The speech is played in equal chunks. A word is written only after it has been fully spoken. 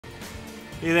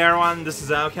Hey there, everyone. This is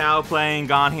raocow playing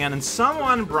God Hand, and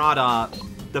someone brought up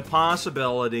the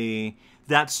possibility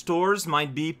that stores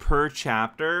might be per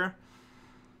chapter.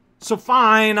 So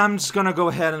fine, I'm just gonna go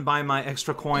ahead and buy my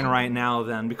extra coin right now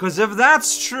then, because if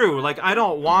that's true, like, I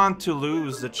don't want to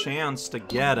lose the chance to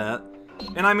get it.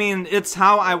 And I mean, it's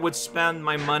how I would spend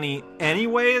my money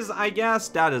anyways, I guess.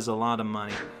 That is a lot of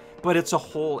money. But it's a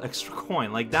whole extra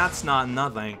coin, like, that's not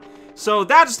nothing. So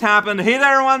that just happened. Hey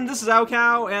there, everyone, this is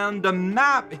raocow, and the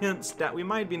map hints that we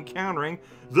might be encountering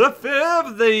the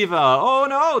 5th Deva. Oh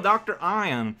no, Dr.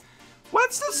 Iron.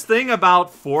 What's this thing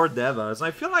about 4 Devas? I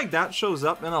feel like that shows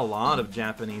up in a lot of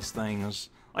Japanese things,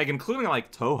 like including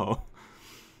like Toho.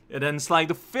 And then it's like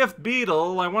the 5th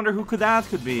Beetle. I wonder who that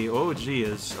could be. Oh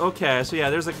geez. Okay, so yeah,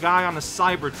 there's a guy on a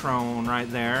Cybertron right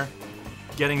there,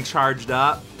 getting charged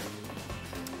up.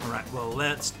 All right, well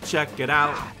let's check it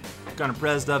out. Gonna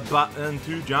press the button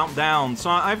to jump down. So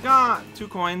I've got 2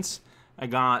 coins. I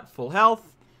got full health.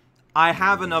 I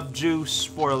have enough juice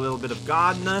for a little bit of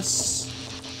godness.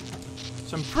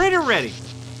 So I'm pretty ready.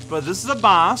 But this is a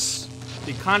boss.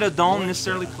 They kind of don't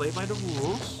necessarily play by the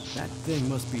rules. That thing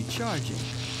must be charging.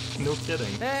 No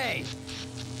kidding. Hey!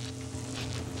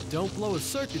 Don't blow a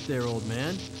circuit there, old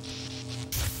man.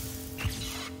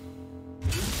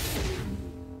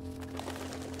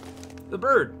 The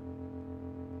bird.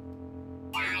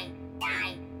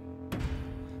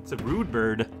 It's a rude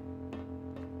bird.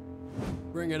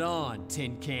 Bring it on,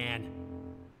 Tin Can.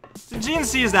 So Gene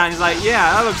sees that and he's like,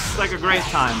 yeah, that looks like a great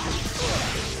time.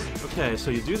 Okay,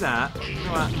 so you do that. You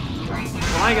know what?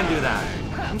 Well, I can do that.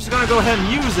 I'm just gonna go ahead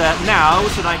and use that now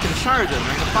so that I can charge it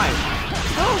during the fight.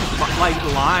 Like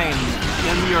line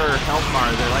in your health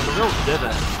bar there, like a little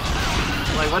divot.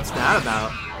 Like, what's that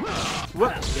about?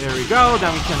 Whoop, there we go.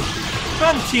 Then we can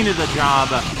continue the job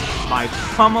by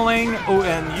pummeling. Oh,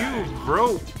 and you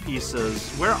broke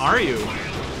pieces. Where are you?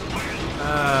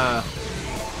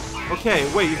 Okay,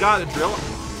 wait, you got a drill?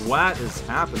 What is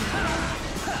happening?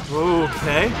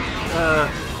 Okay.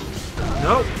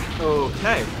 Nope.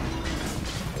 Okay.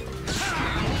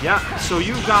 Yeah, so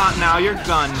you got now your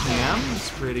gun hand. It's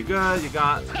pretty good. You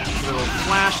got a little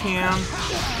flash hand.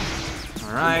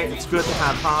 Alright, it's good to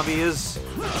have hobbies.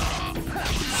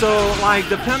 So, like,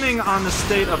 depending on the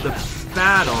state of the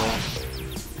battle,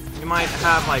 you might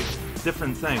have, like,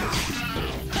 different things.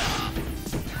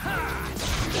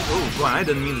 Oh, boy, I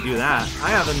didn't mean to do that.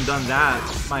 I haven't done that.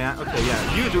 Okay,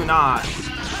 yeah, you do not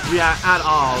react at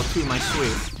all to my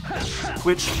sweep.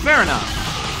 Which, fair enough.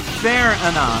 Fair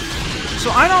enough. So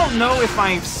I don't know if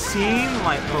I've seen,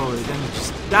 like, oh, then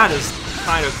just, that is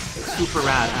kind of super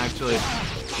rad, actually.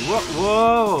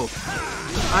 Whoa!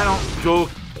 I don't go.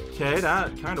 Okay,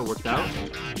 that kind of worked out.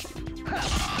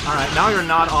 All right, now you're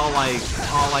not all like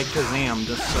Kazam,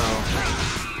 just so.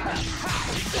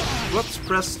 Whoops!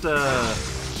 Press the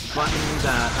button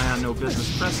that I had no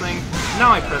business pressing.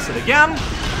 Now I press it again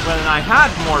when I had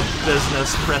more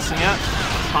business pressing it,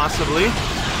 possibly.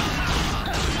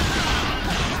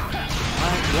 All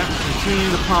right, yeah,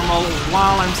 continue to pummel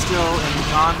while I'm still in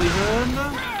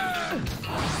godlyhood.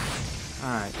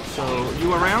 Alright, so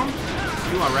you around?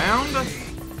 You around?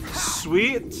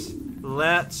 Sweet.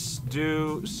 Let's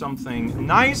do something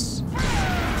nice.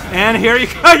 And here you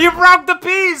go, you broke the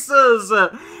pieces!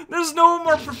 There's no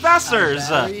more professors!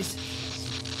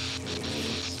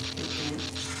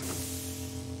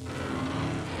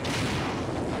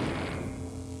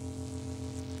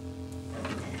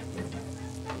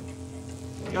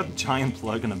 You got a giant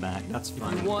plug in the back, that's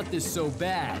fun. If you want this so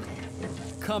bad,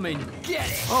 come and get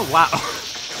it! Oh, wow.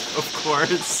 Of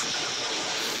course.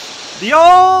 The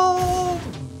old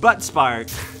butt spark.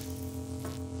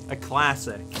 A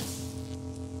classic.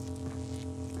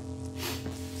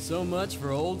 So much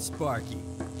for old Sparky.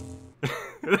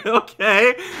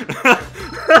 Okay.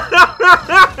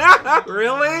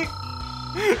 Really?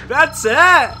 That's it?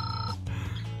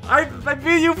 I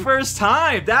beat you first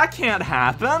time. That can't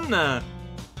happen.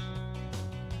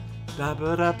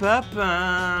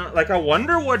 Like, I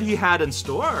wonder what he had in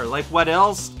store. Like, what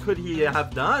else could he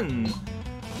have done?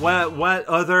 What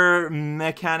other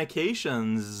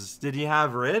mechanications did he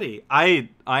have ready? I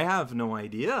have no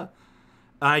idea.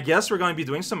 I guess we're going to be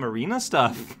doing some arena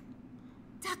stuff.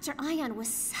 Dr. Ion was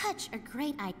such a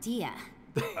great idea.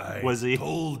 Was he? I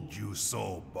told you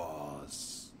so,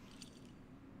 boss.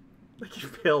 Like, he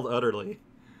failed utterly.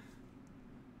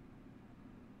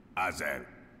 Azel,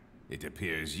 it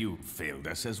appears you failed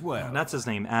us as well. And that's his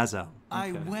name, Azel.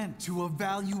 I went to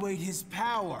evaluate his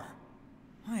power.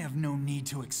 I have no need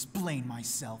to explain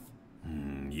myself.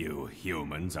 You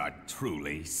humans are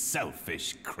truly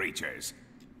selfish creatures.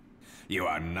 You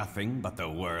are nothing but the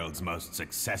world's most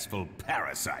successful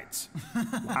parasites.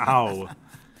 Wow.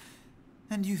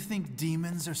 And you think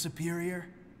demons are superior?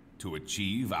 To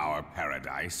achieve our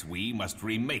paradise, we must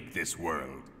remake this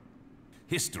world.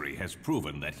 History has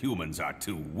proven that humans are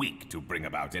too weak to bring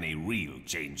about any real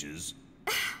changes.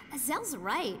 Azel's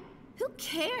right. Who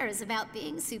cares about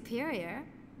being superior?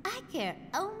 I care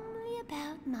only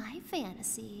about my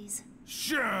fantasies.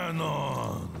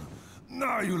 Shannon!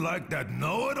 Now you like that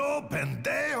know-it-all,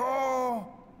 pendejo?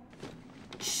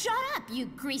 Shut up, you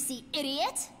greasy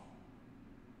idiot!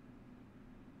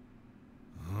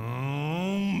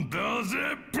 Does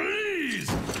it please?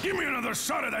 Give me another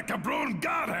shot at that cabron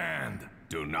god hand!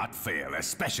 Do not fail,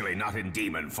 especially not in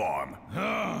demon form.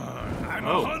 I'm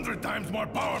 100 times more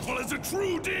powerful as a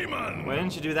true demon! Why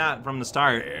didn't you do that from the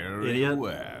start, Very idiot?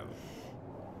 well.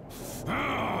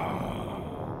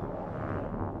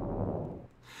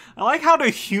 I like how the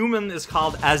human is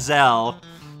called Azel,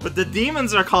 but the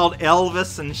demons are called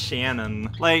Elvis and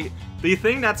Shannon. Like, do you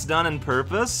think that's done on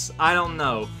purpose? I don't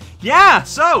know. Yeah,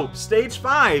 so, stage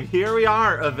 5, here we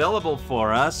are, available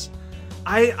for us.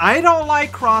 I don't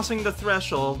like crossing the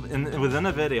threshold within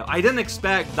a video. I didn't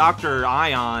expect Dr.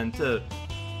 Ion to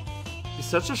be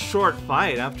such a short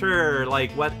fight after,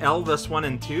 like, what Elvis 1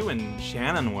 and 2 and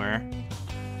Shannon were.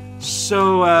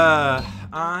 So,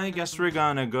 I guess we're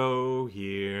gonna go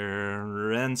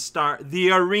here and start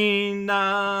the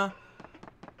arena,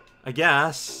 I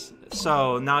guess.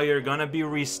 So, now you're gonna be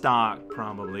restocked,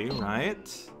 probably,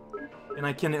 right? And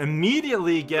I can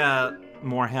immediately get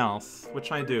more health,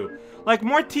 which I do. Like,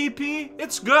 more TP,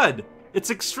 it's good.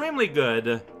 It's extremely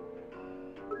good.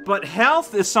 But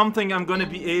health is something I'm gonna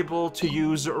be able to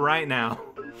use right now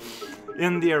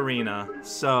in the arena.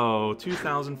 So,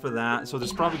 2,000 for that. So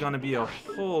there's probably gonna be a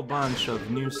whole bunch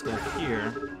of new stuff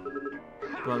here.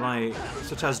 But like,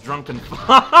 such as Drunken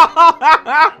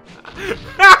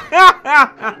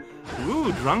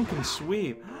Ooh, Drunken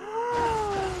Sweep.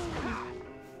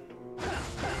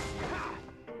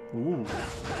 Ooh.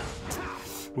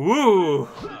 Ooh.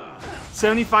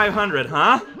 7,500,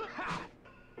 huh?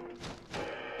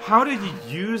 How did you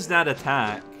use that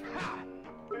attack?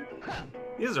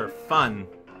 These are fun.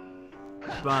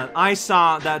 But I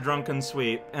saw that Drunken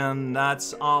Sweep, and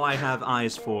that's all I have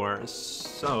eyes for.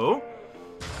 So,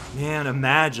 man,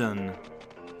 imagine.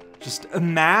 Just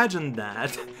imagine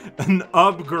that. An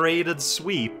upgraded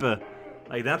sweep.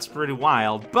 Like, that's pretty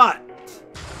wild. But,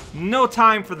 no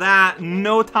time for that.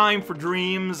 No time for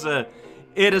dreams.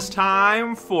 It is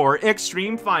time for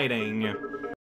extreme fighting.